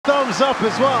thumbs up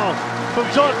as well from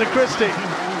Jonatan Christie.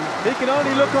 He can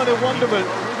only look on in wonderment.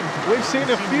 We've seen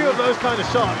a few of those kind of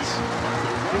shots.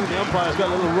 Even the umpire's got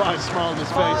a little wry smile on his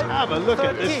face. Have a look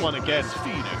at this one again.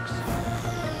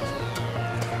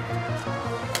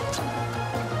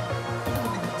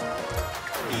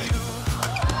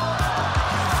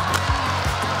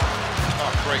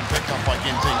 Great pickup by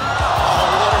Ginting. Oh,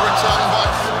 what a return by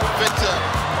Viktor.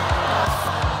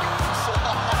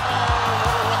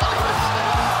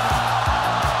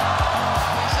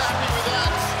 He's happy with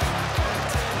that.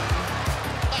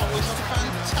 That was a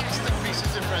fantastic piece of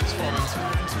defense from him.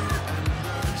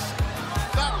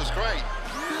 That was great.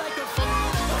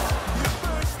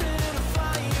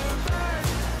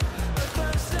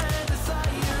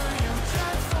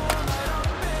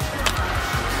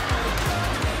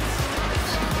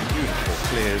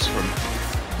 Clears from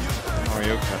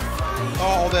Naraoka.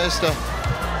 Oh, there's the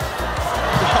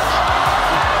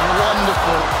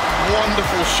wonderful,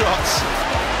 wonderful shots.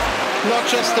 Not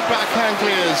just the backhand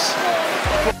clears.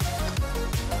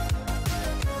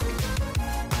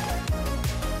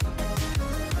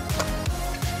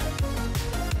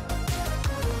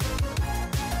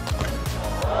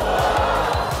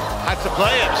 Had to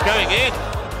play it, it's going in.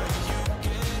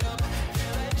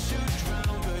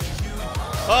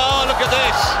 Oh, look at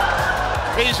this.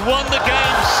 He's won the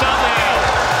game somehow.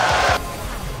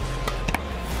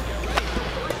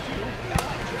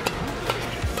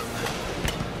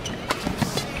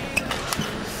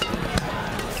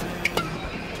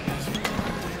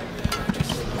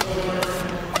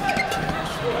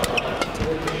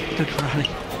 Good rally.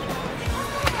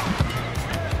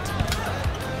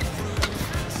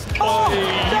 Oh,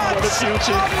 that's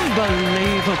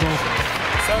unbelievable.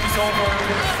 Service over.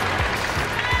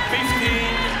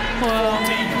 Well,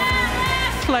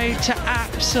 played to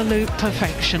absolute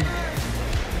perfection.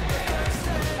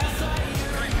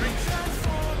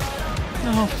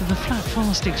 After the flat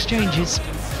fast exchanges.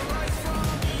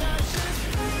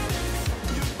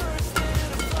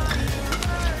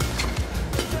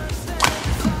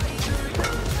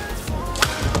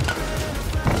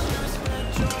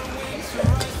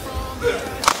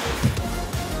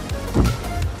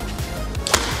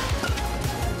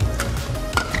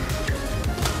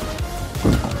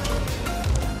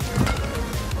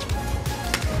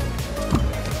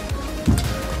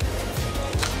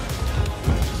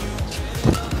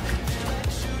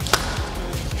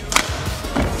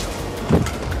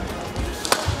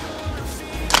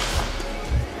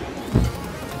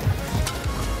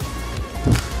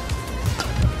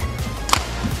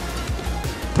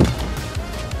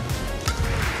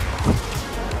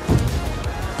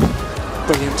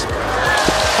 Brilliant.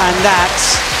 And that,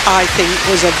 I think,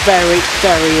 was a very,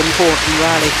 very important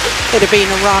rally. It'd have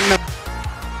been a run.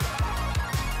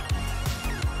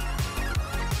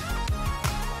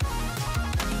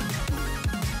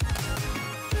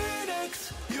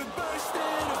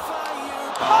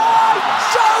 I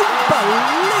don't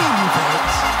believe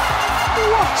it!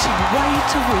 What a way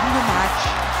to win the match.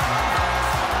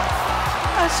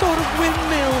 A sort of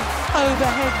windmill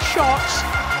overhead shot.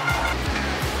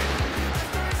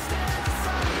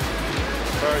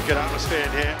 Very good atmosphere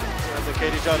in here at the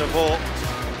Zii Jia Hall.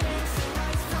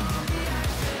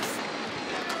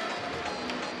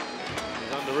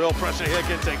 He's under real pressure here,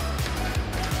 Ginting.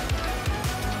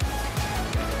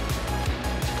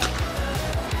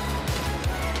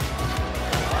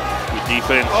 Good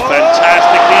defense,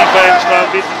 fantastic defense from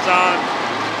Vittidsarn.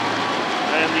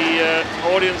 And the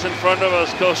audience in front of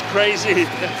us goes crazy.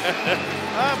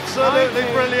 Absolutely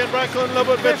brilliant by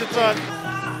Kunlavut Vittidsarn.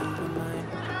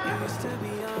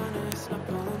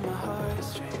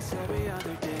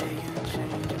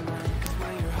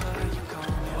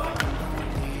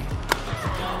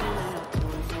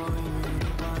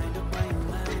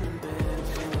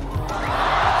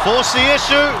 Force the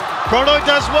issue. Prannoy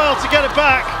does well to get it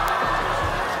back.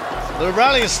 The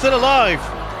rally is still alive.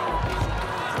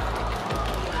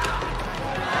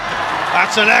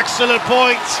 That's an excellent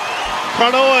point.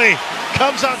 Prannoy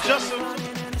comes out just.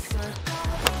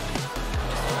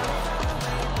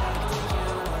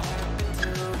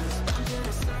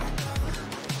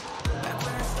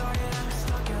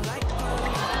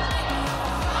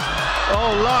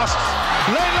 Oh, last.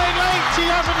 Late. He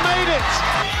hasn't made it.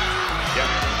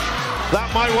 That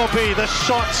might well be the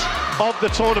shot of the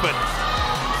tournament.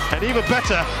 And even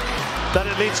better, that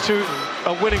it leads to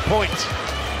a winning point.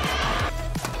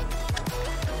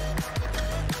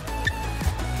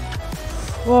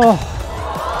 Whoa.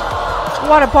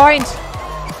 What a point.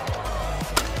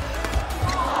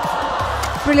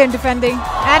 Brilliant defending.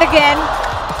 And again.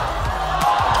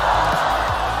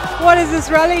 What is this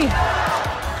rally?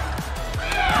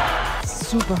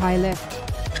 super high left.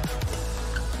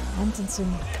 Antonse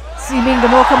seeming the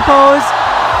more composed.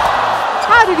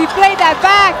 How did he play that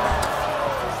back?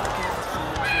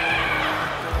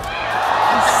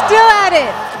 He's still at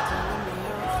it.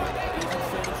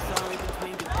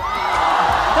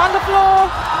 On the floor.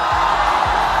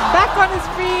 Back on his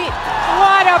feet.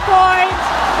 What a point.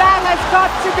 That has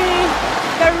got to be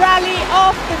the rally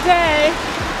of the day.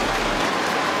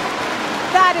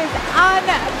 That is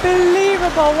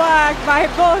unbelievable work by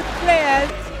both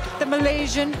players. The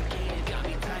Malaysian.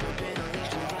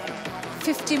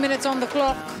 50 minutes on the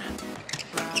clock.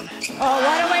 Oh,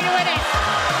 what a way to win it.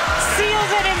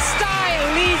 Seals it in style.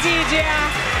 Zii Jia.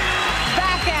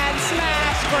 Backhand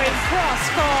smash going cross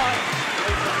court.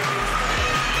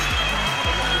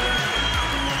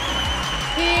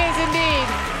 He is indeed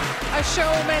a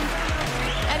showman,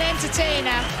 an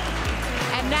entertainer,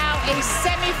 and now a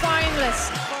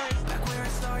semi-finalist.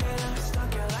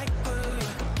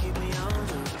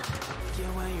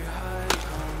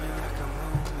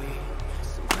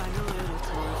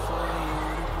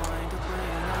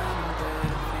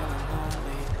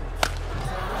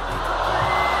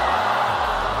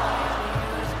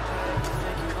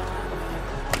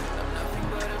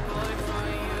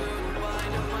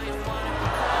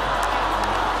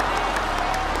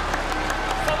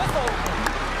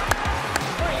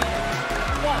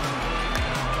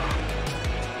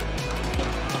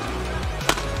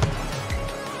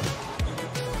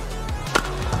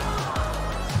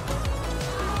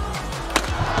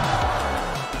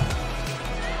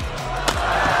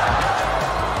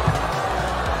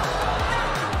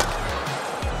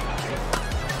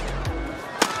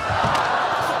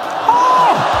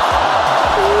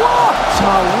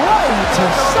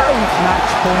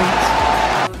 Match point.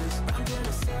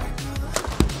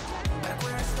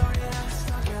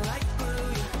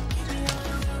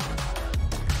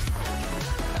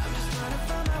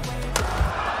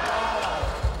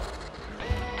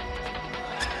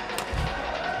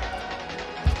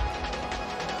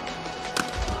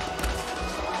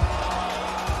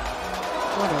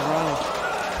 What a rally.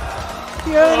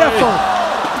 Beautiful.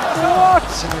 What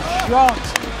a shot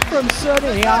from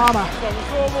Tsuneyama.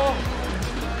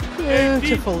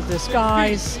 Beautiful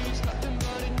disguise.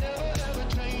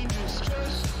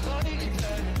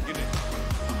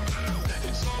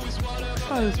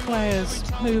 Both players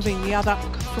moving the other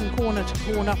from corner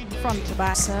to corner, front to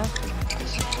back.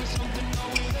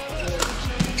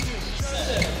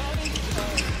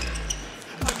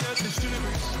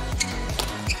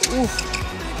 Oof.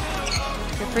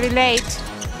 You're pretty late.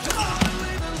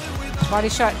 Body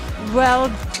shot well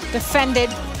defended.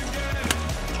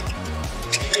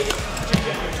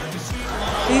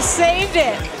 He saved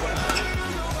it.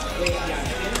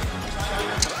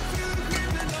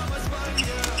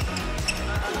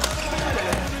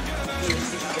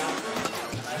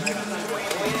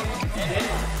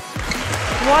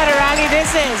 What a rally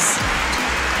this is.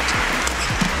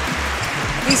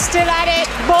 He's still at it.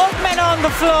 Both men on the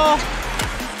floor.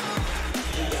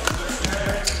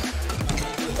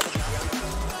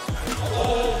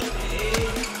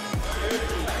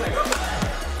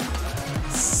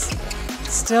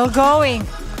 Still going. And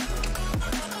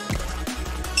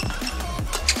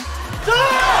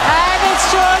it's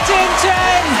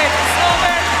Chen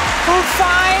who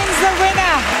finds the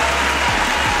winner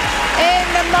in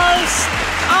the most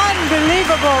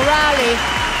unbelievable rally.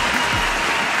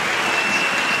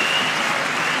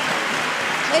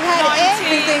 It had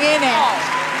everything in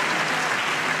it.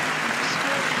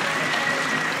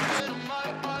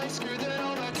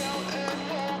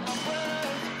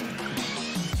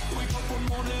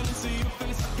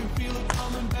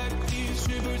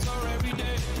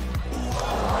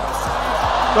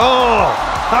 Oh,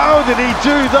 how did he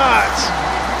do that?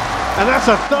 And that's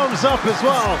a thumbs up as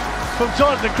well from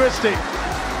Jonatan Christie.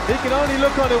 He can only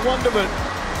look on in wonderment.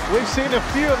 We've seen a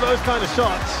few of those kind of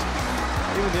shots.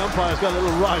 Even the umpire's got a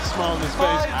little wry smile on his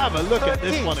face. Have a look at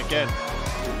this one again.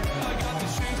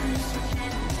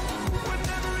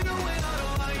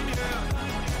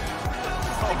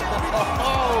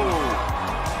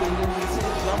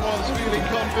 Someone's feeling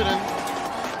confident.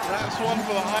 That's one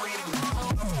for the high.